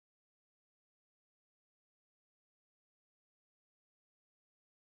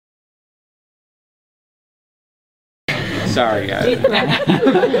Sorry, guys.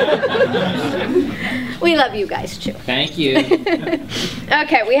 We love you guys too. Thank you.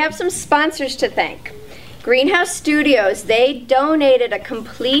 Okay, we have some sponsors to thank. Greenhouse Studios, they donated a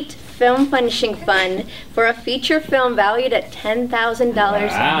complete film finishing fund for a feature film valued at $10,000.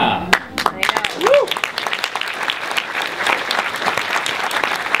 Wow. I know. Woo.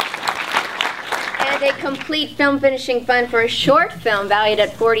 And a complete film finishing fund for a short film valued at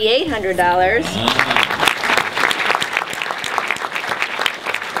 $4,800.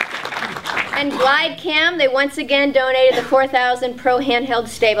 And Glide Cam, they once again donated the 4000 Pro handheld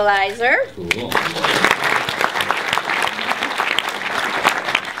stabilizer. Cool.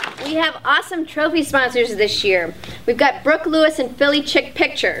 We have awesome trophy sponsors this year. We've got Brooke Lewis and Philly Chick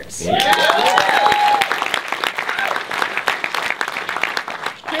Pictures. Yeah.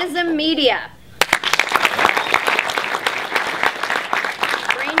 Prism Media.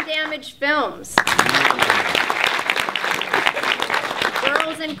 Brain Damage Films.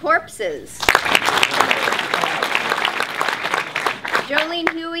 Girls and Corpses. Jolene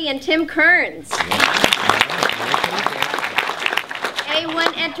Huey and Tim Kearns.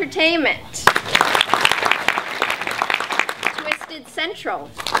 A1 Entertainment. Twisted Central.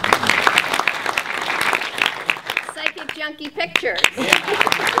 Psychic Junkie Pictures.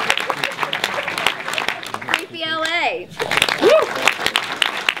 Creepy LA. Woo.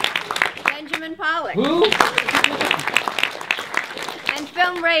 Benjamin Pollock. Woo. And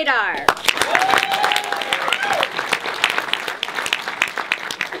Film Radar.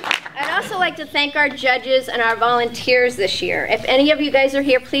 I'd also like to thank our judges and our volunteers this year. If any of you guys are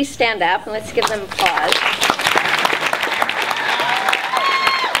here, please stand up and let's give them applause.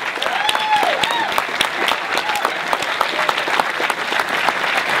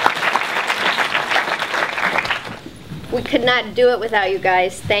 We could not do it without you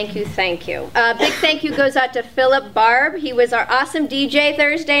guys. Thank you, thank you. Big thank you goes out to Philip Barb. He was our awesome DJ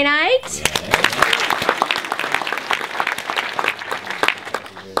Thursday night.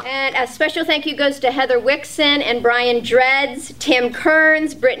 And a special thank you goes to Heather Wixon and Brian Dredds, Tim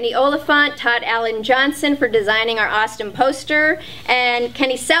Kearns, Brittany Oliphant, Todd Allen Johnson for designing our Austin poster, and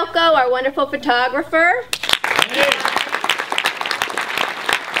Kenny Selko, our wonderful photographer.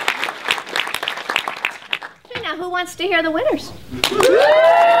 Okay, now who wants to hear the winners?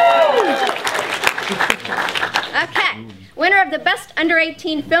 Okay. Winner of the Best Under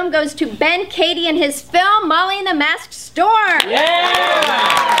 18 film goes to Ben Cady and his film, Molly and the Masked Storm.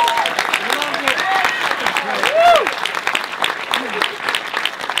 Yeah!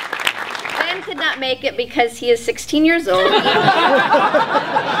 Ben could not make it because he is 16 years old.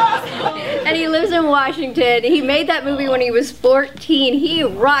 And he lives in Washington. He made that movie when he was 14. He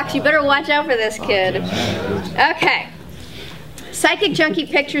rocks. You better watch out for this kid. Okay. Psychic Junkie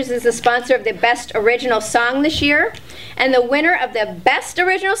Pictures is the sponsor of the Best Original Song this year. And the winner of the Best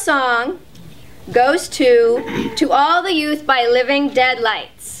Original Song goes to All the Youth by Living Dead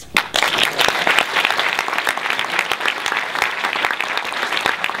Lights.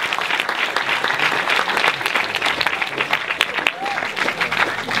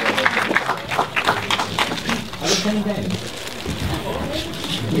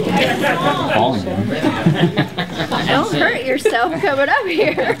 Don't hurt yourself coming up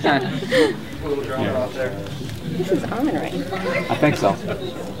here. This is on right. I think so.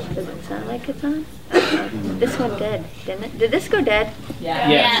 Does it sound like it's on? This one did, didn't it? Did this go dead? Yeah.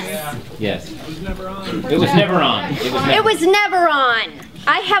 Yes. Yes. It was never on. It was never on. It was never on.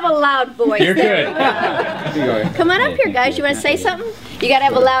 I have a loud voice. You're good. Come on up here, guys. You want to say something? You got to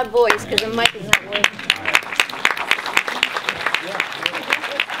have a loud voice because the mic is not working.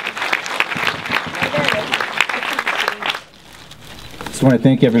 Just want to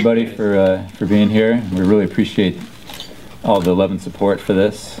thank everybody for being here. We really appreciate all the love and support for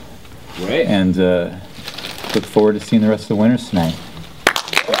this. Great. And look forward to seeing the rest of the winners tonight.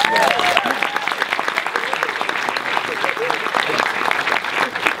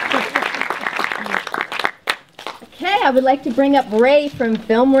 Okay, I would like to bring up Ray from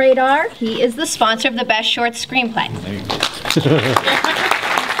Film Radar. He is the sponsor of the Best Short Screenplay. There you go.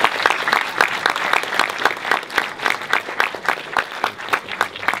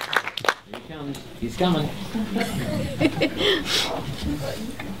 He's coming.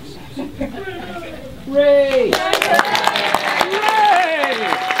 Ray!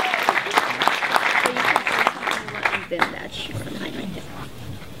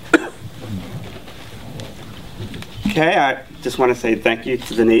 Okay, I just want to say thank you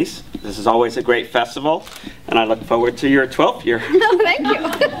to Denise. This is always a great festival, and I look forward to your 12th year. Oh, thank you.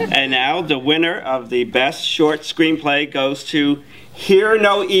 And now the winner of the Best Short Screenplay goes to Hear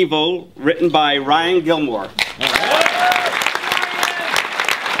No Evil, written by Ryan Gilmore.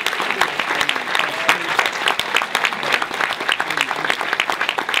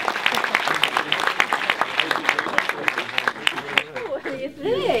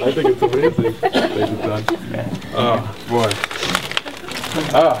 I think it's amazing what they've done. Oh, boy.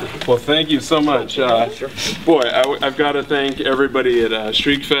 Well, thank you so much. Boy, I've got to thank everybody at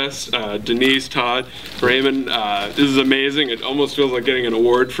Shriekfest, Denise, Todd, Raymond. This is amazing. It almost feels like getting an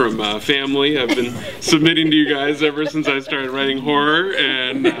award from family. I've been submitting to you guys ever since I started writing horror,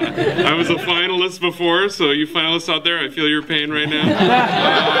 and I was a finalist before, so you finalists out there, I feel your pain right now.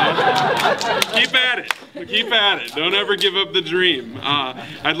 Keep at it. Keep at it. Don't ever give up the dream.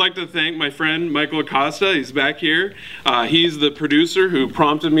 I'd like to thank my friend Michael Acosta. He's back here. He's the producer who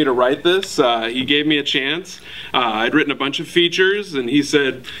prompted me to write this. He gave me a chance. I'd written a bunch of features, and he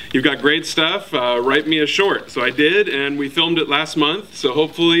said, "You've got great stuff. Write me a short." So I did, and we filmed it last month. So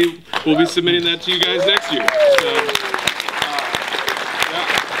hopefully we'll be submitting that to you guys next year.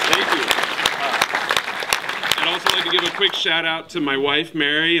 I'd also like to give a quick shout out to my wife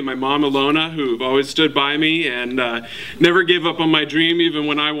Mary and my mom Alona, who've always stood by me and never gave up on my dream even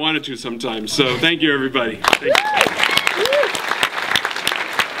when I wanted to sometimes. So thank you, everybody. Thank you.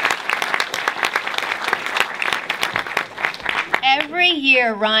 Every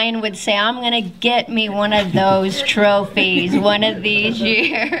year Ryan would say, "I'm going to get me one of those trophies one of these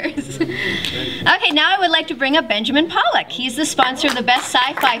years." Okay, now I would like to bring up Benjamin Pollock. He's the sponsor of the Best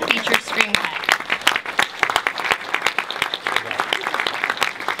Sci-Fi Feature Screenplay.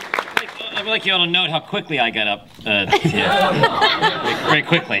 I would like you all to note how quickly I got up. Very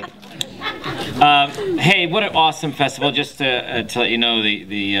quickly. Hey, what an awesome festival. Just to let you know,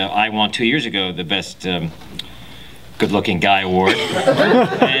 I won 2 years ago the Best Good-Looking Guy Award.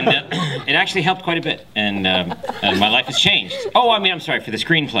 And it actually helped quite a bit. And my life has changed. Oh, I mean, I'm sorry, for the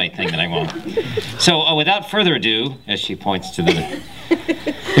screenplay thing that I won. So without further ado, as she points to the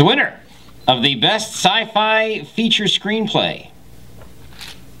winner of the Best Sci-Fi Feature Screenplay.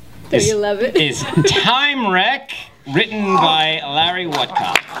 Don't you love it? Is Time Wreck, written by Larry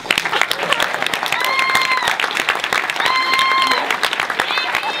Whatcott.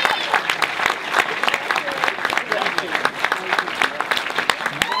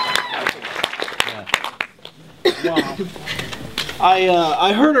 Wow.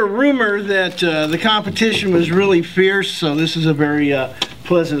 I heard a rumor that the competition was really fierce, so this is a very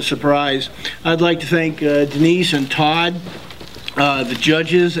pleasant surprise. I'd like to thank Denise and Todd, the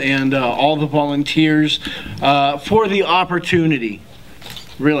judges, and all the volunteers for the opportunity.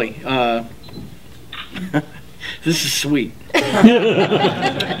 Really. This is sweet.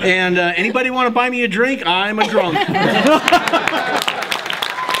 And anybody want to buy me a drink? I'm a drunk.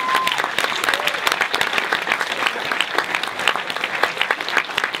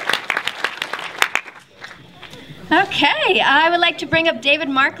 Okay, I would like to bring up David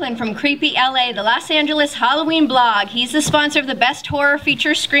Markland from Creepy LA, the Los Angeles Halloween blog. He's the sponsor of the Best Horror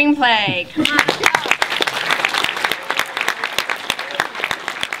Feature Screenplay. Come on.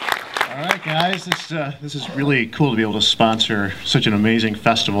 All right, guys, this is really cool to be able to sponsor such an amazing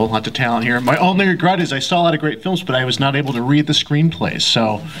festival. Lots of talent here. My only regret is I saw a lot of great films, but I was not able to read the screenplays.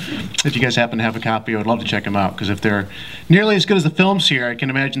 So if you guys happen to have a copy, I would love to check them out, because if they're nearly as good as the films here, I can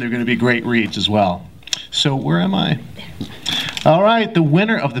imagine they're going to be great reads as well. So where am I? All right, the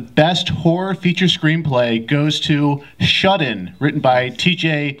winner of the Best Horror Feature Screenplay goes to Shut-In, written by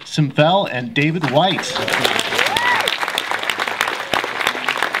T.J. Simfel and David White.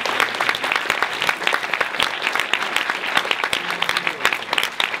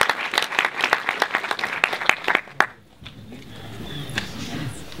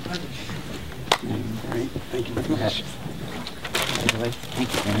 Thank you very much.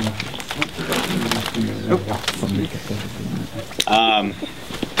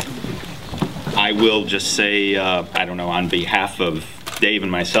 I will just say, I don't know, on behalf of Dave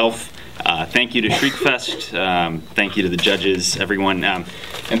and myself, thank you to Shriekfest, thank you to the judges, everyone, and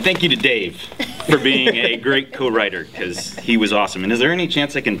thank you to Dave for being a great co-writer, because he was awesome. And is there any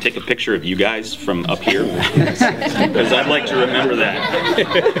chance I can take a picture of you guys from up here? Because I'd like to remember that,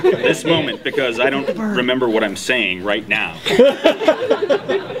 this moment, because I don't remember what I'm saying right now.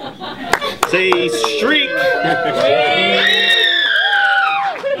 Say shriek!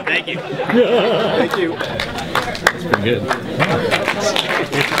 Thank you. Thank you. That's pretty good.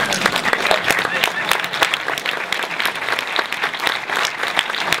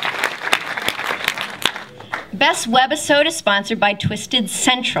 Best Webisode is sponsored by Twisted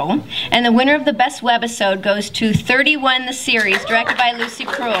Central, and the winner of the Best Webisode goes to 31 the Series, directed by Lucy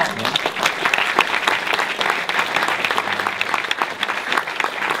Cruel.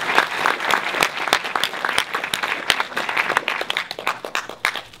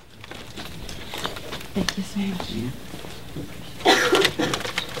 Thank you so much.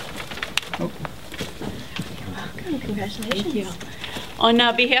 Welcome. Congratulations. Thank you. On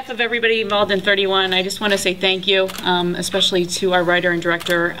behalf of everybody involved in 31, I just want to say thank you, especially to our writer and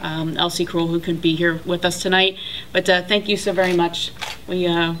director, Elsie Kroll, who couldn't be here with us tonight. But thank you so very much. We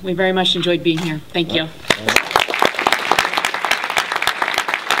very much enjoyed being here. Thank you.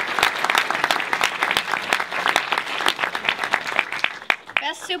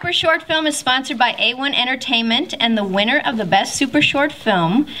 Best Super Short Film is sponsored by A1 Entertainment, and the winner of the Best Super Short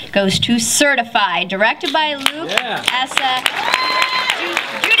Film goes to Certified, directed by Luke Essa.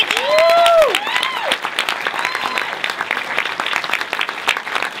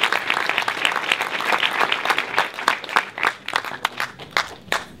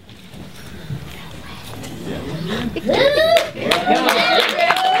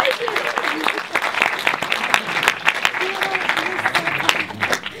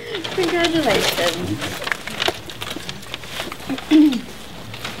 Congratulations.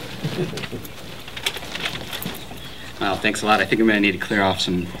 Wow, thanks a lot. I think I'm going to need to clear off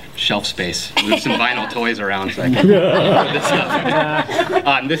some shelf space. Move some vinyl toys around so I can put this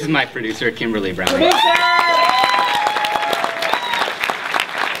stuff. This is my producer, Kimberly Brown. It's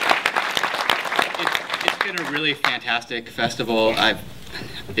been a really fantastic festival.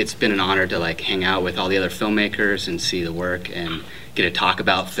 It's been an honor to hang out with all the other filmmakers and see the work and get to talk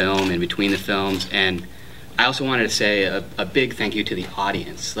about film in between the films. And I also wanted to say a big thank you to the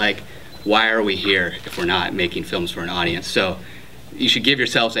audience. Why are we here if we're not making films for an audience? So you should give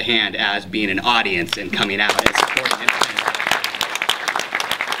yourselves a hand as being an audience and coming out and supporting it.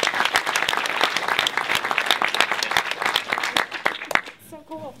 So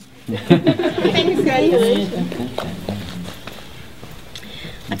cool. Thanks, guys.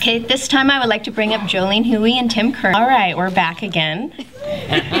 Okay, this time I would like to bring up Jolene Huey and Tim Kern. All right, we're back again.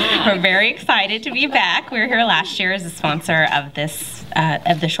 We're very excited to be back. We were here last year as a sponsor of this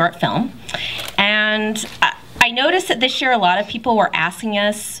of the short film, and I noticed that this year a lot of people were asking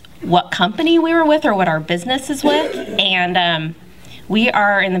us what company we were with or what our business is with, and we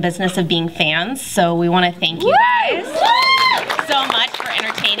are in the business of being fans. So we want to thank you guys so much for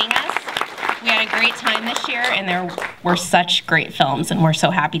entertaining us. We had a great time this year, and there were such great films, and we're so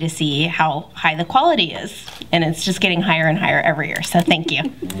happy to see how high the quality is. And it's just getting higher and higher every year, so thank you.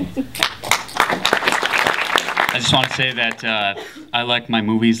 I just want to say that I like my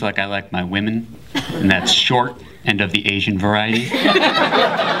movies like I like my women, and that's short and of the Asian variety.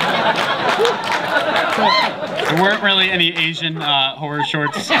 There weren't really any Asian horror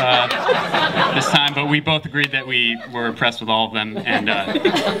shorts this time, but we both agreed that we were impressed with all of them. And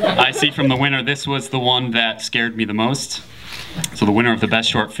I see from the winner, this was the one that scared me the most. So the winner of the best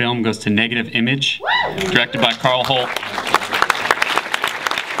short film goes to Negative Image, directed by Carl Holt.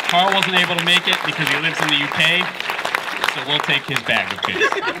 Carl wasn't able to make it because he lives in the UK, so we'll take his bag of goodies.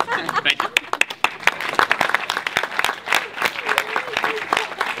 Thank you.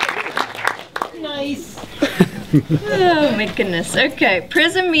 Nice. Oh my goodness. Okay,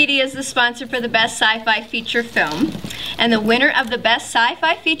 Prism Media is the sponsor for the Best Sci-Fi Feature Film. And the winner of the Best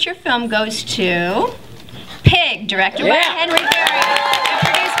Sci-Fi Feature Film goes to Pig, directed by Henry Berry and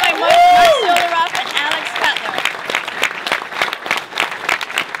produced by Mark Stolaroff and Alex Cutler.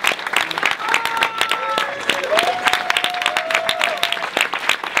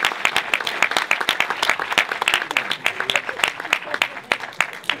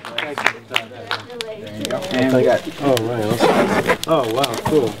 Oh, right. Oh, wow,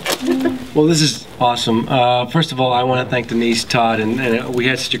 cool. Well, this is awesome. First of all, I want to thank Denise, Todd, and we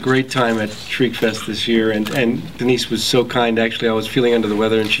had such a great time at Shriekfest this year, and Denise was so kind. Actually, I was feeling under the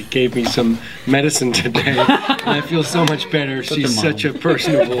weather, and she gave me some medicine today, and I feel so much better. She's such a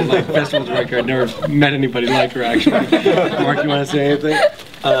personable festival director. I've never met anybody like her, actually. Mark, you want to say anything?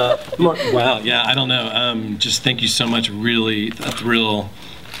 Wow, yeah, I don't know. Just thank you so much. Really a thrill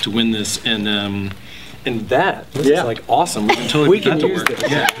to win this, and that this is awesome. We can totally put that to work. This.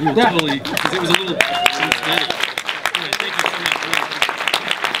 Yeah, we were totally, because it was a little. Anyway, thank you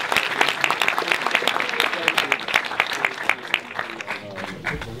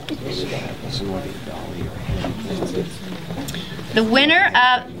so much. The winner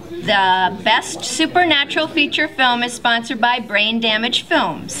of the Best Supernatural Feature Film is sponsored by Brain Damage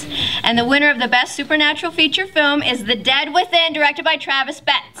Films. And the winner of the Best Supernatural Feature Film is The Dead Within, directed by Travis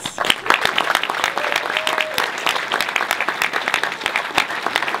Betts.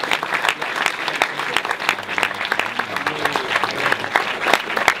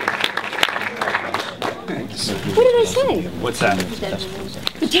 What did I say? What's that?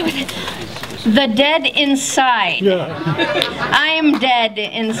 The dead inside. I am dead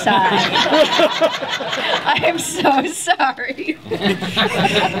inside. I am so sorry.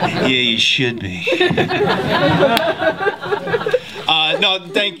 Yeah, you should be. No,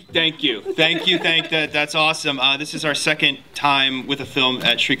 thank you. That's awesome. This is our second time with a film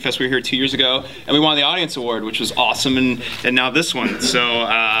at Shriekfest. We were here 2 years ago, and we won the Audience Award, which was awesome, and now this one. So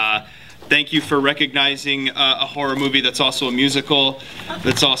thank you for recognizing a horror movie that's also a musical,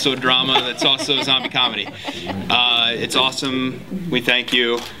 that's also a drama, that's also a zombie comedy. It's awesome. We thank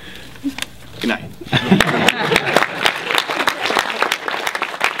you. Good night.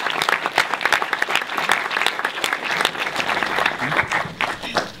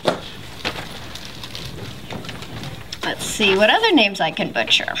 Let's see what other names I can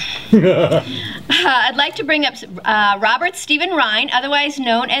butcher. I'd like to bring up Robert Stephen Rhine, otherwise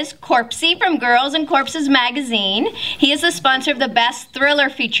known as Corpsey from Girls and Corpses magazine. He is the sponsor of the Best Thriller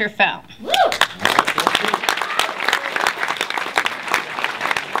Feature Film. Woo!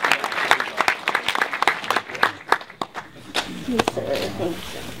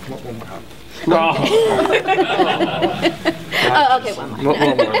 Oh, okay, one more.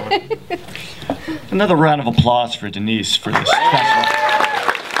 Another round of applause for Denise for this special.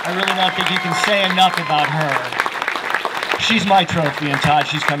 I really don't think you can say enough about her. She's my trophy, and Todd,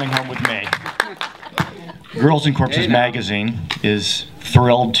 she's coming home with me. Girls and Corpses magazine is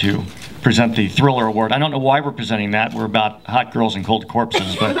thrilled to present the Thriller Award. I don't know why we're presenting that. We're about hot girls and cold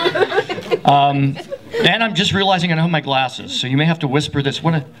corpses, but and I'm just realizing I don't have my glasses, so you may have to whisper this.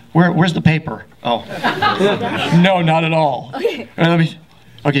 Where's the paper? Oh, no, not at all. Okay.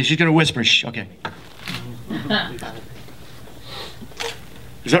 Okay, she's gonna whisper. Shh, okay.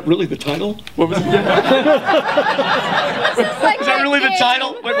 Is that really the title? What was it? Is that really the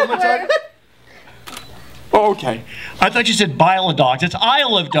title? Wait, one more time. Oh, okay. I thought you said Bile of Dogs. It's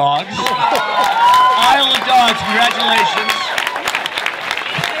Isle of Dogs. Isle of Dogs. Congratulations.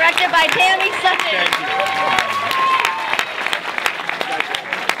 Directed by Tammy Sutton.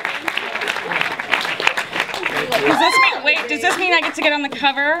 Thank you. Does this mean I get to get on the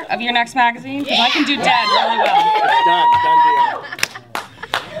cover of your next magazine? Because I can do dead really well. It's done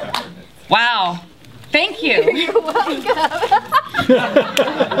deal. Wow. Thank you. You're welcome.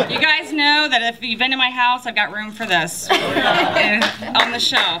 You guys know that if you've been to my house, I've got room for this on the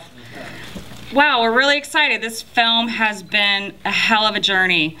shelf. Wow, we're really excited. This film has been a hell of a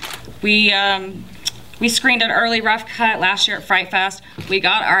journey. We screened an early rough cut last year at Fright Fest. We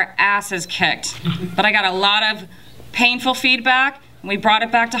got our asses kicked, but I got a lot of painful feedback. We brought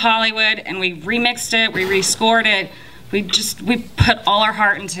it back to Hollywood and we remixed it, we rescored it. We put all our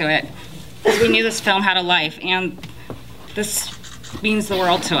heart into it. We knew this film had a life, and this means the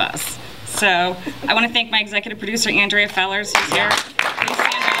world to us. So I want to thank my executive producer, Andrea Fellers, who's here. Please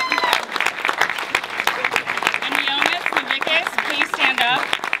stand up. And Jonas Novikis, please stand up.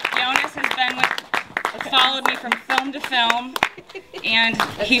 Jonas has followed me from film to film, and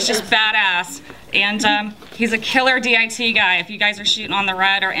he's just badass. And he's a killer DIT guy. If you guys are shooting on the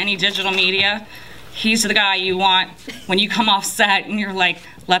red or any digital media, he's the guy you want when you come off set and you're like,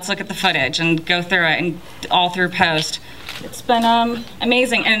 let's look at the footage and go through it and all through post. It's been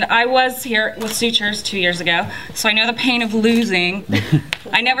amazing. And I was here with Sutures 2 years ago, so I know the pain of losing.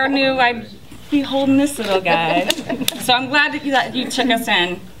 I never knew I'd be holding this little guy. So I'm glad that you took us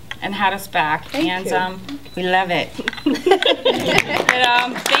in and had us back. Thank you. We love it. But,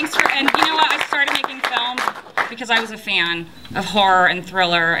 thanks for, and you know what, I started making film because I was a fan of horror and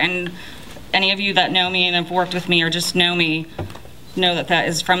thriller, and any of you that know me and have worked with me or just know me know that that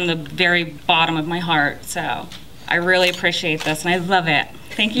is from the very bottom of my heart. So I really appreciate this, and I love it.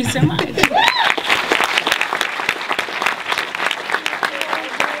 Thank you so much.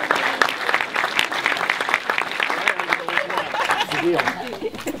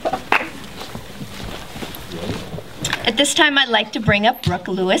 At this time, I'd like to bring up Brooke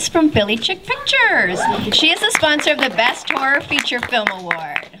Lewis from Philly Chick Pictures. She is the sponsor of the Best Horror Feature Film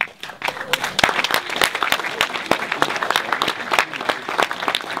Award.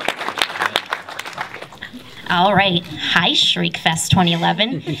 All right. Hi, Shriekfest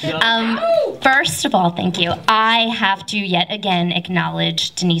 2011. First of all, thank you. I have to yet again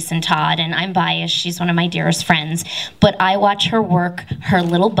acknowledge Denise and Todd, and I'm biased. She's one of my dearest friends. But I watch her work her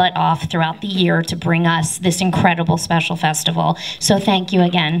little butt off throughout the year to bring us this incredible special festival. So thank you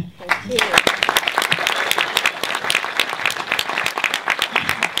again. Thank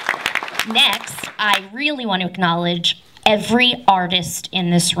you. Next, I really want to acknowledge every artist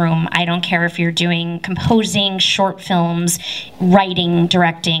in this room. I don't care if you're doing composing, short films, writing,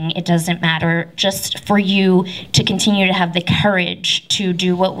 directing, it doesn't matter. Just for you to continue to have the courage to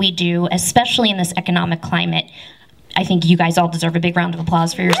do what we do, especially in this economic climate. I think you guys all deserve a big round of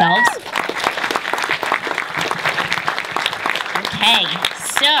applause for yourselves. Okay,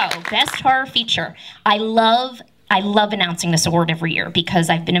 so Best Horror Feature. I love I love announcing this award every year because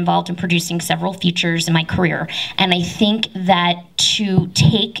I've been involved in producing several features in my career. And I think that to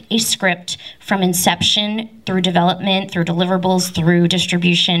take a script from inception through development, through deliverables, through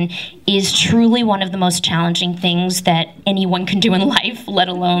distribution is truly one of the most challenging things that anyone can do in life, let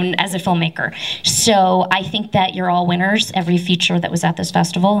alone as a filmmaker. So I think that you're all winners, every feature that was at this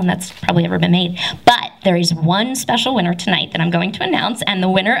festival, and that's probably ever been made. But there is one special winner tonight that I'm going to announce, and the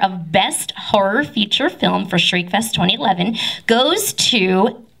winner of Best Horror Feature Film for Shriekfest 2011 goes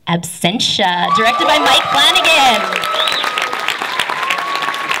to Absentia, directed by Mike Flanagan.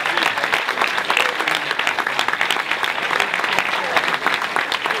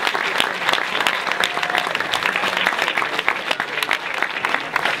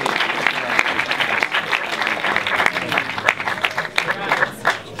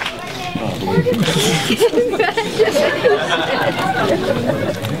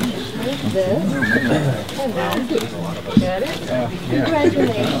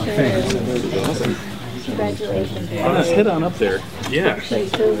 Congratulations. Let's head on up there. Yeah.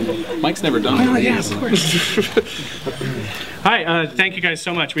 Mike's never done it. Oh, yeah, of course. Hi, thank you guys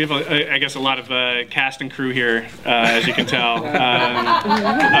so much. We have, I guess, a lot of cast and crew here, as you can tell,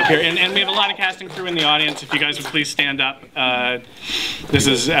 up here. And we have a lot of cast and crew in the audience. If you guys would please stand up. This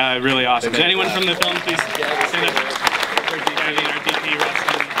is really awesome. Does anyone from the film please stand up? Our DP,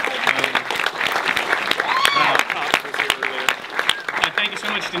 Rustin. Thank you so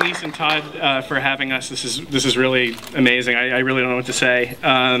much, Denise and Todd, for having us. This is really amazing. I really don't know what to say.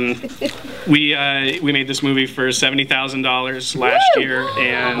 We made this movie for $70,000 last year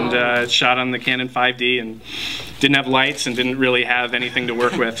and shot on the Canon 5D and didn't have lights and didn't really have anything to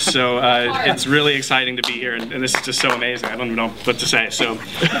work with. So it's really exciting to be here, and this is just so amazing. I don't even know what to say. So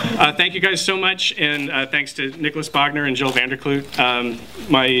thank you guys so much, and thanks to Nicholas Bogner and Jill Vanderkloot,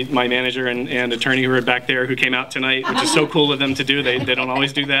 my manager and attorney who are back there, who came out tonight, which is so cool of them to do. They don't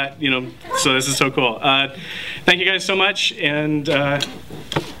always do that, you know, so this is so cool. Thank you guys so much, and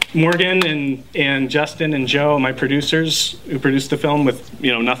Morgan and Justin and Joe, my producers who produced the film with, you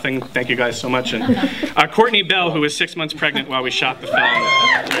know, nothing. Thank you guys so much. And Courtney Bell, who was 6 months pregnant while we shot the film.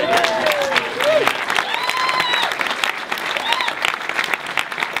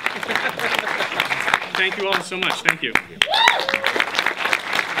 Thank you all so much. Thank you.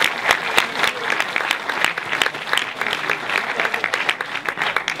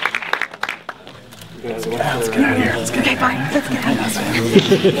 Let's get out of here. Let's get okay, fine. Let's get out of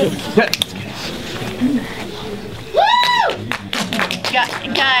here.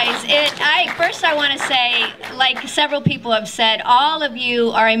 Guys, first I want to say, like several people have said, all of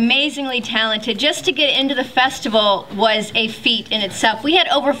you are amazingly talented. Just to get into the festival was a feat in itself. We had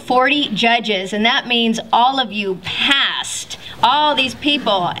over 40 judges, and that means all of you passed. All these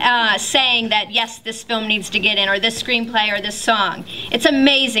people saying that, yes, this film needs to get in, or this screenplay, or this song. It's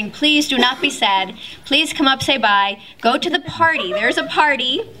amazing. Please do not be sad. Please come up, say bye. Go to the party. There's a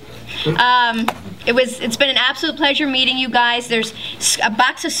party. It's been an absolute pleasure meeting you guys. There's a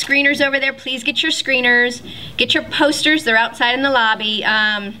box of screeners over there. Please get your screeners. Get your posters. They're outside in the lobby.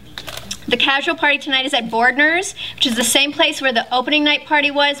 The casual party tonight is at Bordner's, which is the same place where the opening night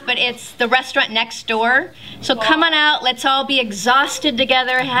party was, but it's the restaurant next door. So come on out, let's all be exhausted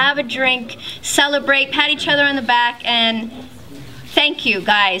together, have a drink, celebrate, pat each other on the back, and thank you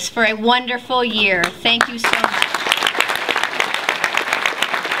guys for a wonderful year. Thank you so much.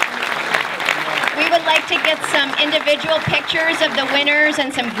 We would like to get some individual pictures of the winners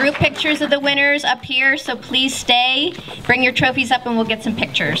and some group pictures of the winners up here, so please stay. Bring your trophies up and we'll get some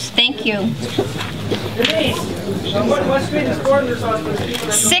pictures. Thank you. What street is Bordner's on?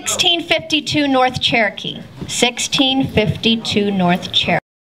 1652 North Cherokee. 1652 North Cherokee.